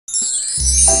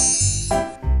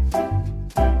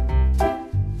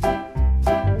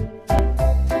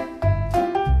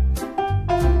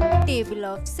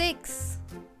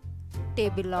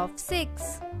table of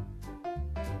 6.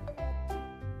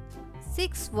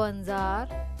 6 ones are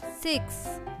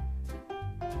 6.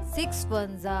 6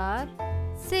 ones are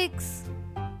 6.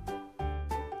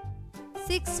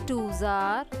 6 twos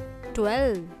are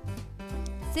 12.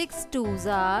 6 twos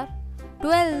are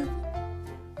 12.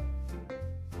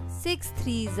 6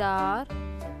 threes are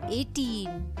 18.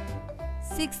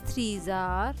 6 threes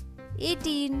are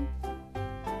 18.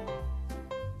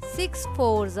 6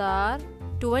 fours are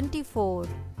 24.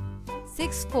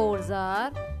 6 fours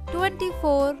are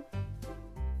 24.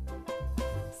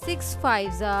 6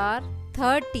 fives are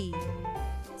 30.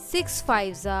 6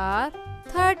 fives are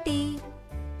 30.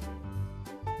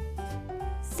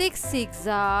 6 six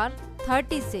are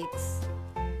 36.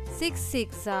 6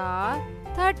 six are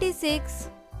 36.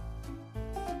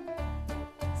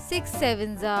 6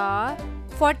 sevens are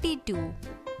 42.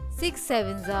 6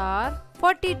 sevens are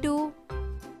 42.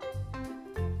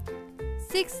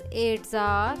 6 eights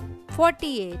are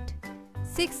 48.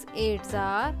 6 eights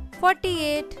are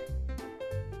 48.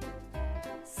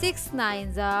 6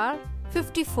 nines are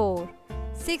 54.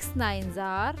 6 nines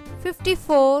are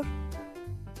 54.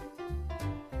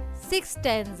 6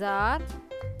 tens are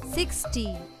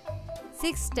 60.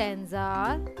 6 tens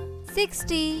are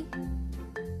 60.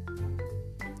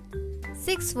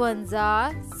 6 ones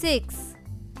are 6.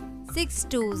 6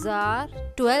 twos are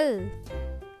 12.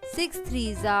 6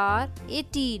 threes are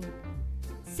 18.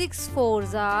 6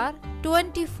 fours are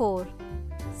 24.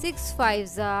 6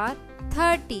 fives are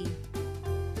 30.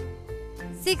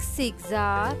 6 six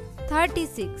are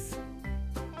 36.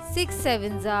 6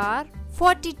 sevens are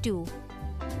 42.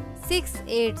 6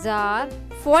 eights are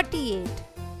 48.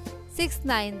 6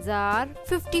 nines are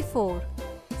 54.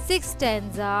 6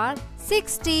 tens are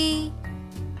 60.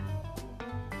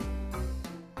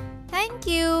 Thank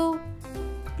you.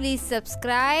 Please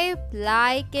subscribe,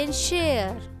 like and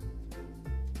share.